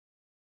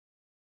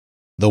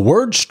The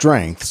word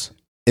strengths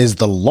is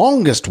the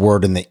longest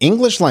word in the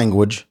English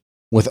language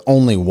with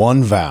only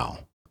one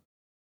vowel.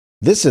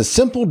 This is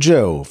Simple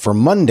Joe for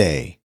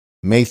Monday,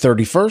 May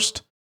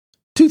 31st,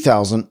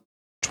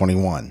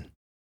 2021.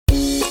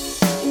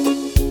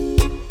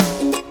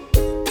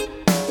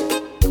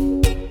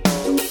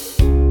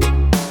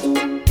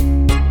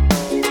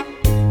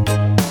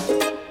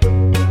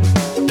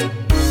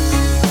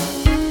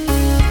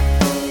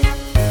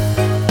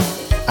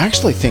 I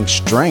actually think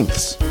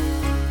strengths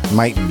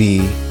might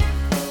be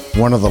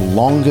one of the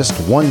longest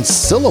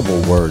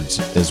one-syllable words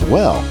as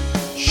well.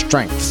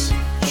 Strengths.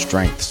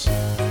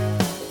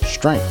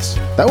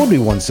 That would be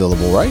one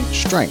syllable, right?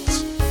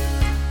 Strengths.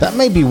 That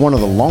may be one of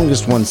the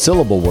longest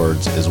one-syllable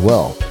words as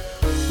well.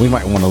 We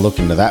might want to look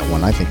into that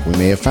one. I think we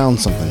may have found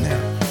something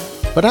there.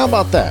 But how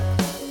about that?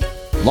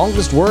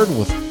 Longest word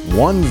with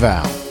one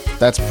vowel.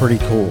 That's pretty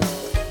cool.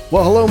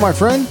 Well, hello, my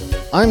friend.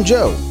 I'm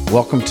Joe.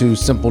 Welcome to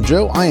Simple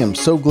Joe. I am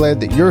so glad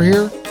that you're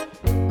here.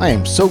 I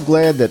am so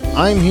glad that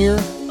I'm here.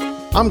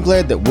 I'm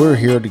glad that we're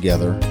here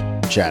together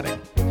chatting.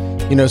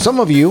 You know, some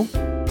of you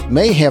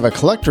may have a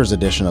collector's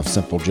edition of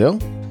Simple Joe.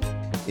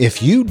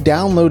 If you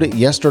downloaded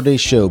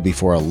yesterday's show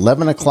before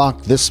 11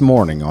 o'clock this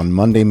morning on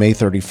Monday, May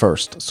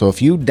 31st, so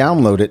if you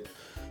downloaded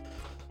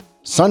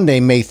Sunday,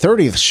 May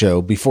 30th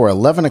show before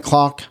 11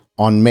 o'clock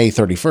on May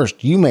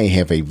 31st, you may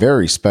have a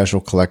very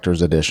special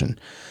collector's edition.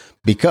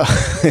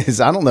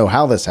 Because I don't know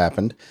how this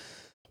happened.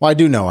 Well, I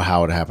do know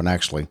how it happened,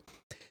 actually.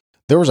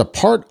 There was a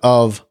part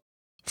of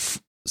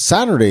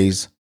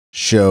Saturday's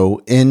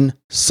show in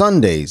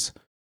Sunday's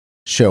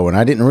show, and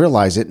I didn't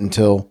realize it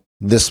until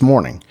this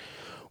morning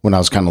when I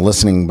was kind of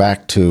listening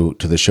back to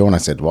the show, and I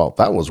said, well,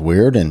 that was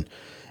weird, and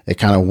it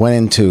kind of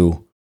went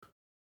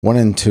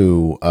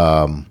into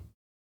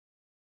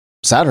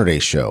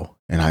Saturday's show,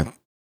 and I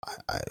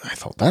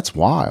thought, that's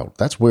wild,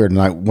 that's weird,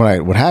 and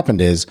what happened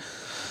is,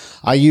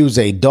 I use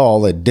a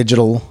DAW, a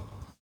digital,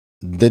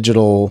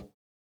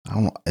 I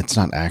don't know, it's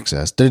not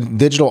Access,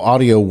 digital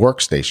audio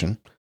workstation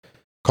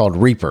called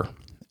Reaper.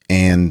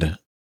 And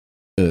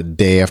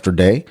day after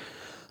day,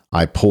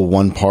 I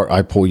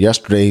pull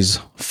yesterday's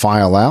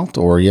file out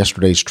or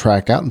yesterday's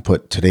track out and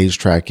put today's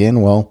track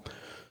in. Well,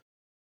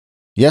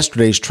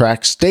 yesterday's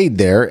track stayed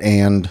there,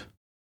 and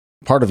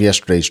part of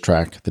yesterday's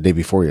track, the day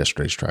before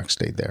yesterday's track,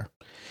 stayed there.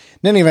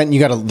 In any event,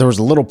 there was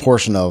a little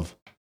portion of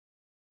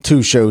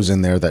two shows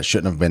in there that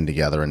shouldn't have been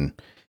together. And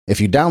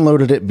if you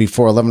downloaded it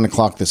before 11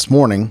 o'clock this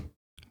morning,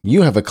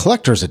 you have a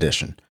collector's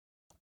edition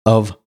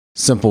of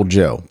Simple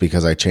Joe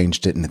because I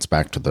changed it and it's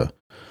back to the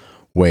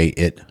way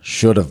it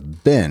should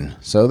have been.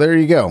 So there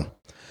you go.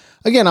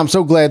 Again, I'm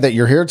so glad that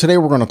you're here. Today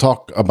we're going to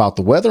talk about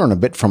the weather and a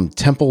bit from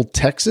Temple,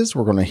 Texas.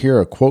 We're going to hear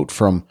a quote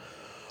from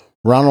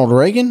Ronald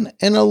Reagan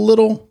and a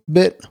little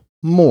bit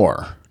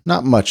more.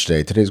 Not much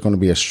today. Today's going to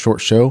be a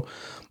short show.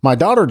 My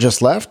daughter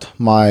just left.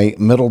 My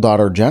middle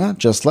daughter, Jenna,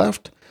 just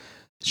left.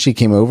 She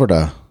came over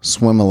to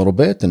swim a little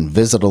bit and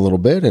visit a little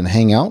bit and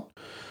hang out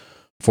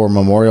for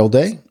Memorial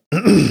Day.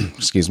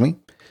 Excuse me.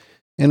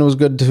 And it was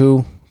good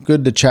to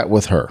chat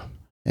with her.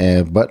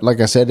 But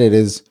like I said,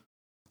 it's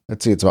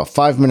about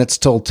 5 minutes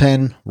till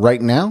 10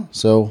 right now.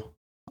 So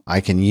I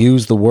can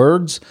use the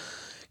words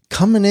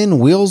coming in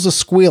wheels a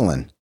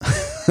squealing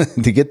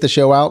to get the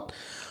show out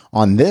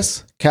on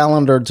this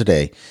calendar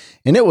today.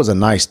 And it was a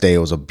nice day. It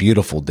was a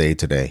beautiful day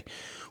today.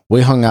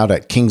 We hung out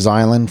at Kings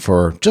Island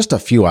for just a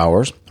few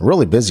hours.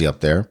 Really busy up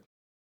there.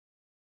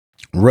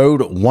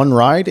 Rode one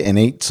ride and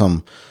ate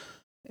some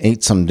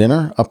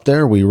dinner up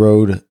there. We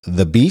rode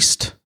the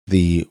Beast,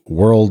 the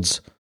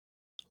world's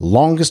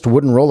longest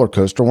wooden roller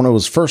coaster. When it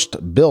was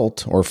first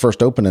built or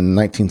first opened in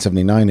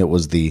 1979, it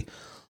was the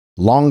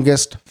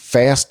longest,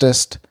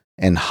 fastest,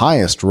 and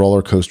highest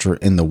roller coaster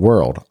in the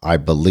world, I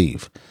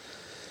believe.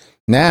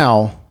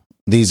 Now,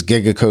 these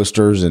giga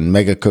coasters and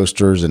mega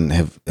coasters and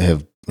have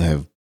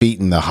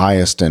beaten the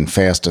highest and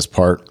fastest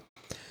part.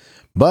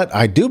 But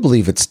I do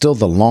believe it's still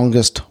the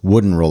longest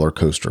wooden roller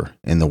coaster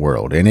in the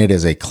world. And it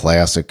is a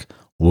classic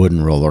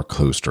wooden roller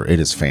coaster. It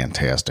is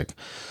fantastic.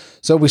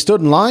 So we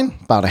stood in line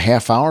about a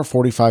half hour,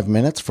 45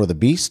 minutes for the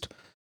Beast.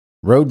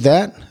 Rode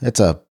that. It's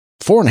a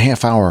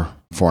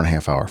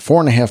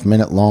 4.5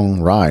 minute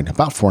long ride,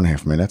 about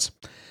 4.5 minutes.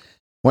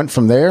 Went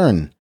from there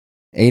and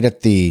ate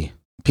at the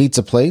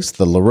pizza place,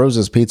 the La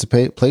Rosa's Pizza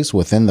place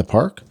within the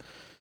park,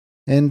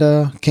 and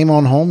came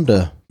on home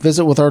to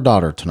visit with our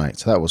daughter tonight.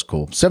 So that was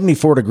cool.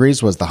 74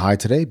 degrees was the high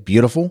today.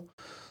 Beautiful.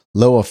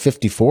 Low of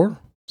 54.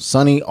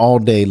 Sunny all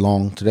day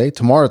long today.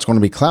 Tomorrow it's going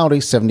to be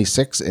cloudy,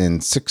 76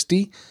 and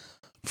 60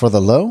 for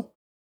the low.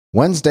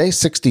 Wednesday,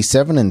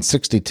 67 and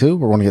 62.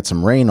 We're going to get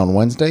some rain on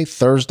Wednesday.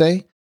 Thursday,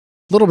 a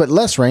little bit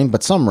less rain,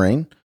 but some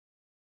rain.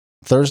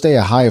 Thursday,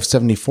 a high of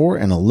 74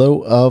 and a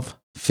low of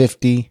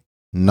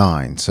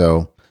 59.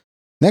 So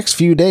next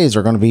few days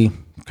are going to be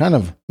kind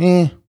of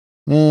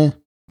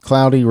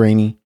cloudy,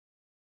 rainy,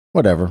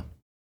 whatever.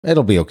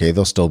 It'll be okay.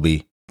 They'll still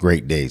be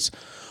great days.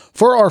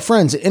 For our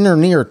friends in or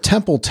near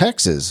Temple,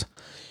 Texas,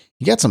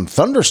 You got some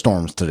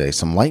thunderstorms today,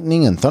 some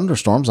lightning and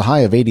thunderstorms, a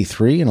high of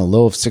 83 and a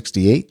low of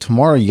 68.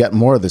 Tomorrow you got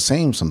more of the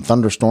same, some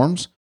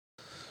thunderstorms.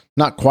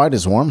 Not quite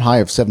as warm, high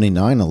of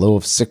 79, a low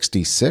of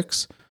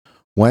 66.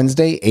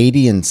 Wednesday,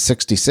 80 and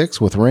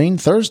 66 with rain.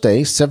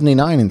 Thursday,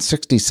 79 and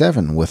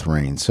 67 with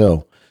rain.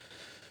 So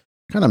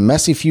kind of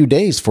messy few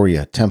days for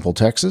you, Temple,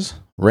 Texas.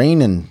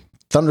 Rain and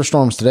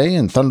thunderstorms today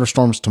and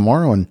thunderstorms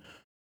tomorrow and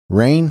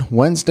rain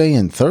Wednesday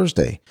and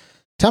Thursday.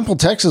 Temple,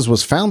 Texas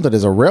was founded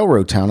as a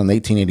railroad town in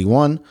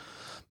 1881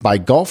 by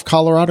Gulf,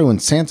 Colorado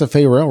and Santa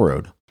Fe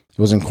Railroad. It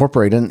was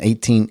incorporated in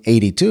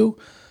 1882,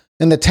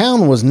 and the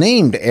town was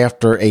named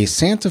after a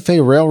Santa Fe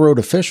Railroad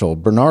official,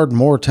 Bernard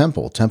Moore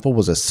Temple. Temple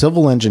was a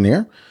civil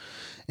engineer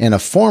and a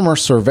former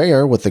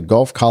surveyor with the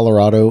Gulf,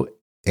 Colorado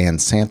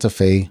and Santa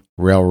Fe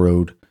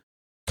Railroad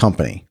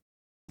Company.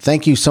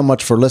 Thank you so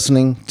much for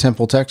listening,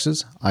 Temple,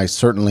 Texas. I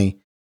certainly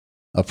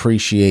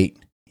appreciate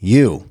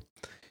you.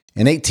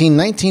 In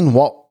 1819,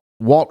 Walt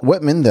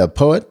Whitman, the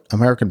poet,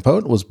 American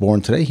poet, was born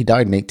today. He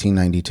died in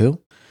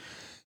 1892.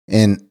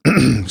 In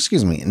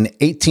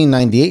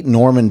 1898,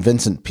 Norman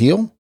Vincent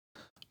Peale,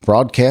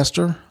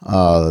 broadcaster,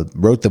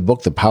 wrote the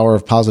book The Power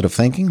of Positive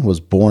Thinking, was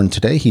born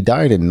today. He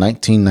died in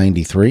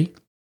 1993.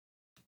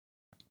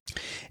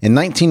 In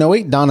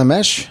 1908, Don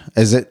Ameche,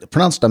 is it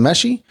pronounced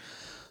Ameche?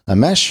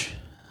 Ameche?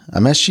 I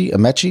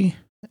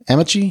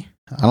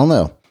don't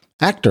know.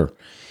 Actor.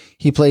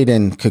 He played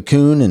in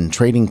Cocoon and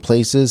Trading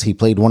Places. He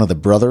played one of the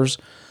brothers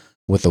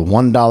with the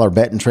 $1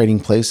 bet in Trading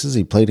Places.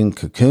 He played in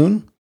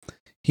Cocoon.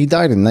 He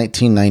died in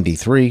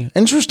 1993.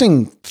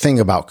 Interesting thing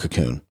about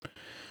Cocoon.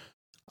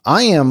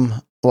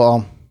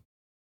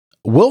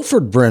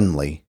 Wilford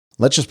Brimley,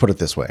 let's just put it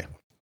this way.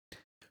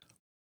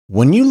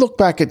 When you look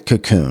back at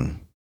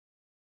Cocoon,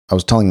 I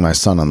was telling my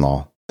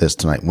son-in-law this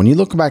tonight. When you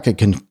look back at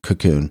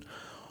Cocoon,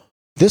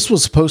 this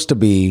was supposed to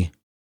be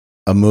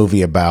a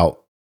movie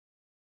about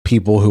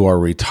people who are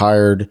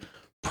retired,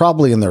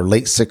 probably in their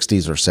late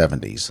 60s or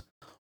 70s.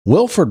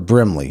 Wilford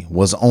Brimley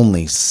was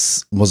only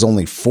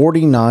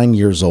 49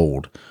 years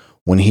old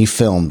when he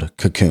filmed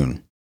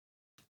Cocoon.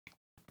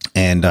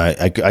 And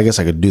I guess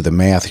I could do the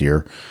math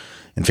here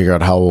and figure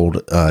out how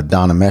old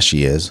Don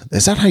Ameche is.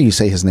 Is that how you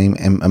say his name?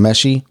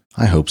 Ameche?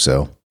 I hope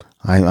so.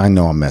 I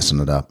know I'm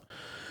messing it up.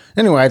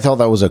 Anyway, I thought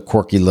that was a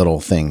quirky little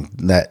thing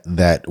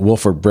that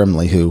Wilford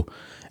Brimley, who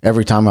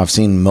every time I've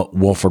seen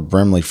Wilford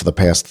Brimley for the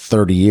past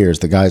 30 years,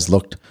 the guy's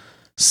looked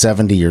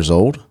 70 years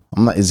old.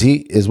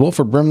 Is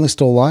Wilford Brimley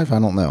still alive? I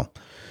don't know.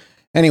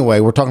 Anyway,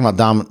 we're talking about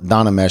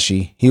Don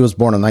Ameche. He was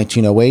born in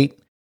 1908,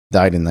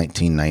 died in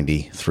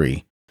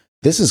 1993.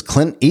 This is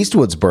Clint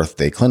Eastwood's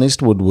birthday. Clint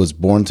Eastwood was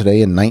born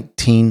today in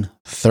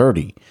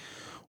 1930.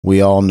 We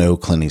all know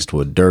Clint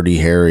Eastwood, Dirty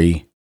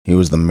Harry. He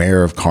was the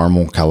mayor of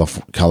Carmel,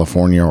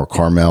 California, or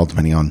Carmel,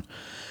 depending on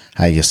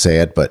how you say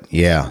it. But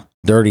yeah,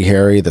 Dirty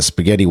Harry, the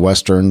spaghetti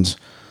westerns,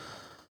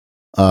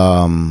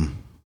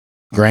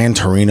 Gran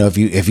Torino. If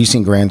you've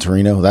seen Gran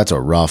Torino, that's a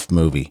rough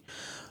movie.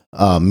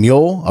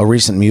 Mule, a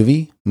recent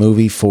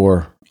movie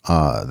for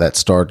that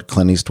starred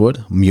Clint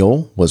Eastwood.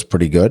 Mule was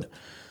pretty good.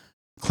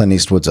 Clint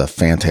Eastwood's a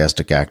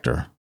fantastic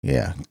actor.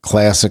 Yeah,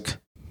 classic,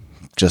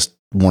 just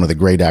one of the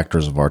great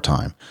actors of our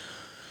time.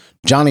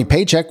 Johnny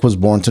Paycheck was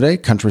born today.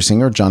 Country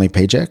singer Johnny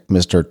Paycheck,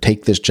 Mr.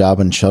 Take This Job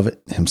and Shove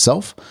It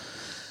himself.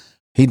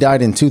 He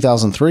died in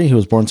 2003. He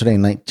was born today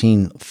in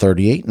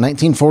 1938.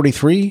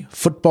 1943,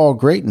 football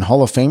great and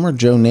Hall of Famer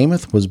Joe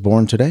Namath was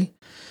born today.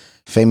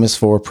 Famous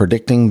for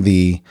predicting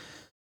the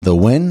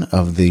win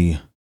of the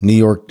New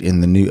York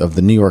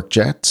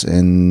Jets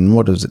in,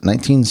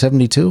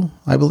 1972,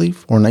 I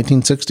believe, or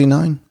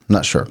 1969?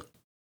 Not sure.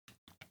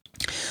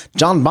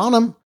 John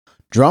Bonham,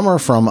 drummer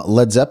from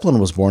Led Zeppelin,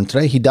 was born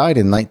today. He died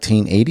in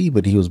 1980,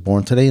 but he was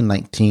born today in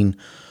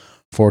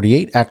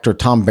 1948. Actor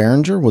Tom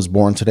Berenger was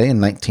born today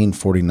in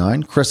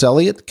 1949. Chris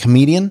Elliott,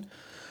 comedian.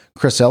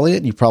 Chris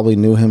Elliott, you probably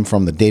knew him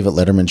from the David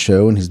Letterman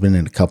Show, and he's been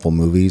in a couple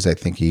movies. I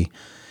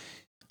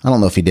don't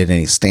know if he did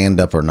any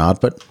stand-up or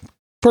not, but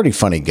pretty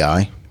funny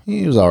guy.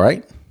 He was all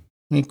right.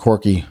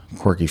 Quirky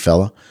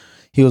fella.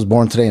 He was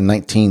born today in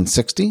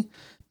 1960.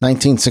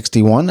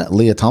 1961,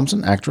 Leah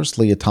Thompson, actress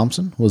Leah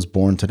Thompson, was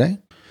born today.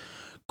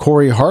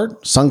 Corey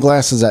Hart,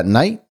 Sunglasses at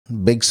Night,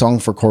 big song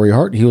for Corey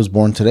Hart. He was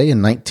born today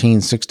in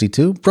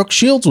 1962. Brooke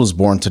Shields was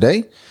born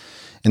today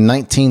in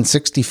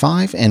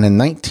 1965. And in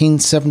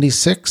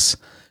 1976,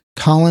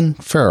 Colin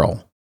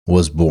Farrell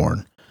was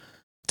born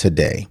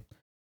today.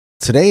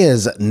 Today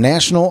is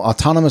National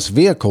Autonomous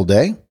Vehicle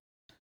Day,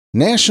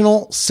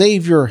 National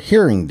Save Your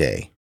Hearing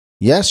Day.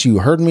 Yes, you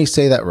heard me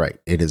say that right.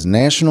 It is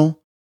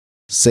National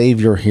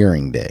Save Your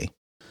Hearing Day.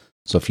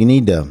 So if you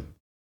need to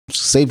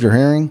save your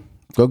hearing,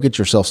 go get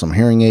yourself some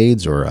hearing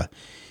aids or a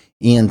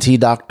ENT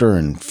doctor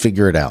and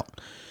figure it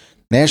out.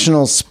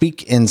 National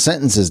Speak in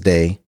Sentences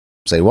Day.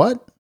 Say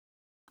what?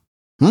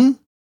 What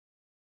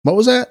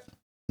was that?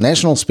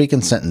 National Speak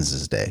in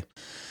Sentences Day.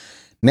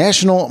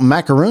 National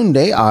Macaroon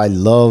Day. I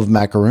love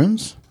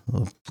macaroons.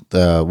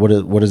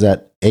 What is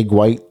that egg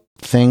white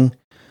thing?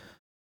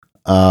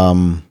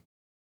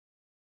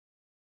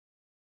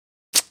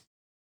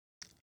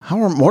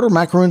 What are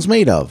macaroons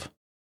made of?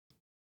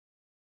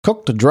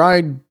 Cooked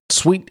dried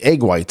sweet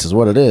egg whites is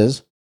what it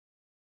is.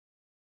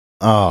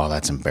 Oh,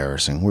 that's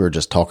embarrassing. We were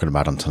just talking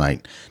about them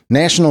tonight.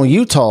 National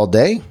Utah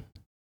Day.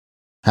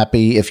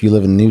 Happy if you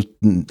live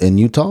in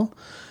Utah.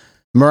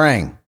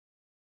 Meringue.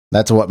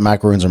 That's what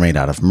macaroons are made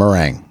out of.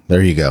 Meringue.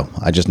 There you go.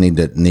 I just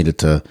needed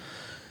to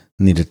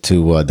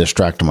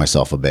distract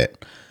myself a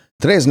bit.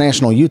 Today is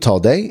National Utah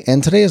Day,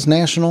 and today is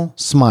National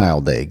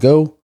Smile Day.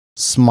 Go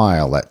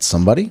smile at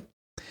somebody.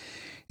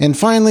 And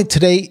finally,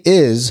 today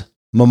is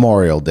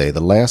Memorial Day.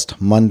 The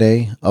last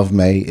Monday of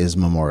May is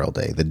Memorial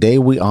Day, the day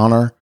we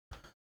honor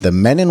the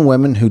men and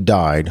women who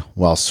died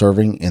while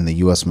serving in the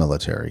U.S.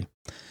 military.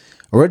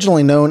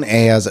 Originally known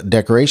as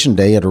Decoration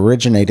Day, it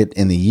originated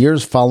in the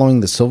years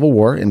following the Civil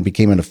War and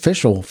became an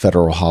official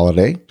federal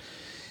holiday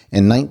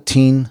in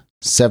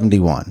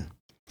 1971.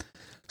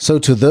 So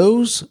to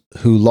those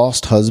who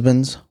lost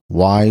husbands,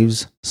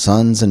 wives,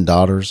 sons and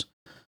daughters,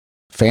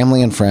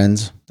 family and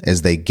friends,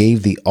 as they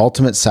gave the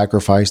ultimate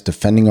sacrifice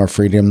defending our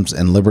freedoms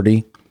and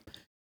liberty,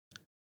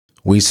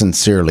 we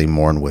sincerely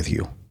mourn with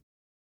you.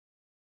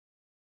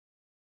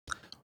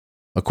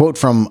 A quote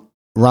from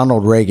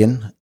Ronald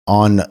Reagan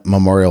on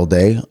Memorial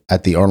Day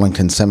at the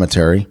Arlington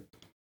Cemetery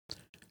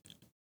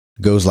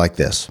goes like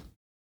this.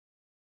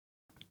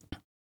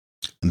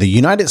 The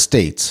United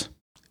States,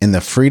 in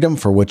the freedom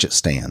for which it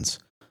stands,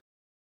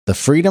 the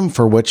freedom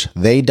for which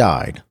they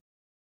died,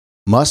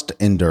 must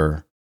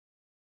endure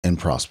and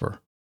prosper.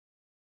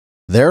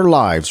 Their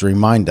lives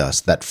remind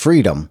us that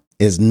freedom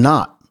is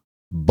not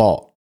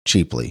bought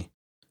cheaply.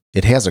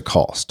 It has a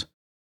cost.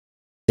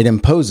 It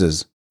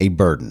imposes a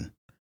burden.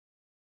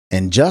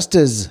 And just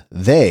as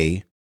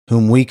they,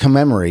 whom we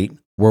commemorate,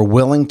 were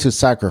willing to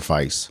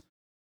sacrifice,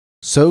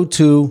 so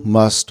too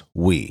must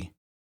we,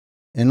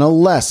 in a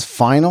less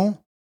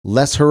final,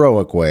 less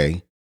heroic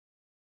way,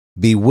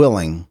 be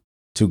willing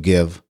to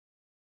give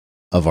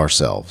of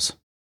ourselves.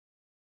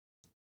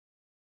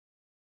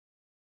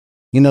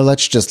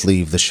 Let's just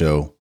leave the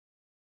show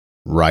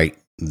right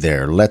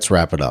there. Let's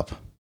wrap it up.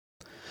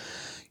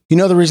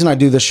 The reason I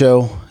do the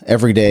show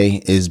every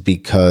day is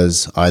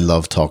because I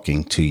love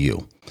talking to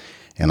you.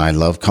 And I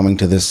love coming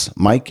to this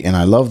mic, and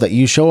I love that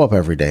you show up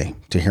every day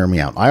to hear me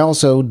out. I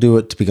also do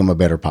it to become a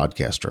better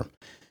podcaster.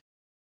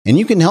 And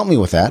you can help me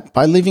with that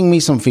by leaving me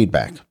some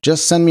feedback.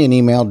 Just send me an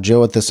email,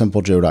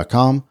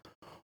 joe@thesimplejoe.com,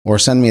 or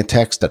send me a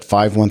text at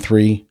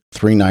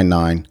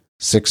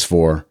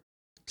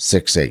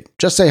 513-399-6468.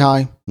 Just say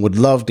hi. Would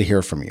love to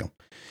hear from you.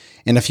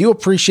 And if you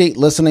appreciate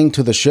listening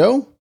to the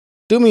show,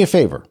 do me a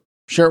favor.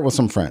 Share it with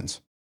some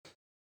friends.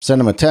 Send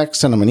them a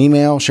text, send them an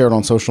email, share it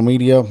on social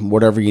media,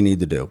 whatever you need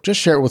to do. Just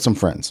share it with some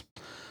friends.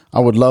 I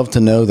would love to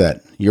know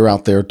that you're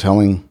out there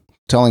telling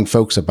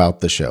folks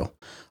about the show.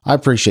 I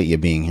appreciate you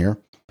being here.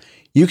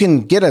 You can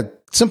get a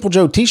Simple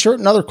Joe t-shirt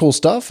and other cool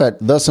stuff at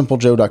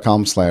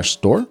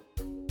thesimplejoe.com/store.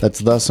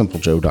 That's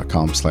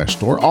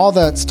thesimplejoe.com/store. All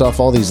that stuff,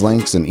 all these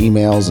links and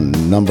emails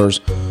and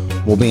numbers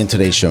will be in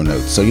today's show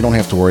notes. So you don't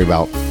have to worry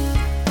about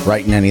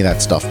writing any of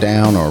that stuff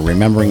down or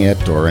remembering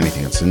it or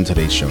anything. It's in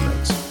today's show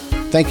notes.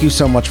 Thank you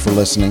so much for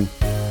listening.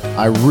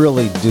 I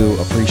really do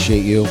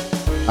appreciate you.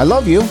 I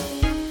love you,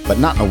 but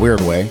not in a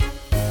weird way.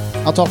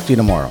 I'll talk to you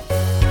tomorrow.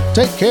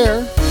 Take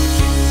care.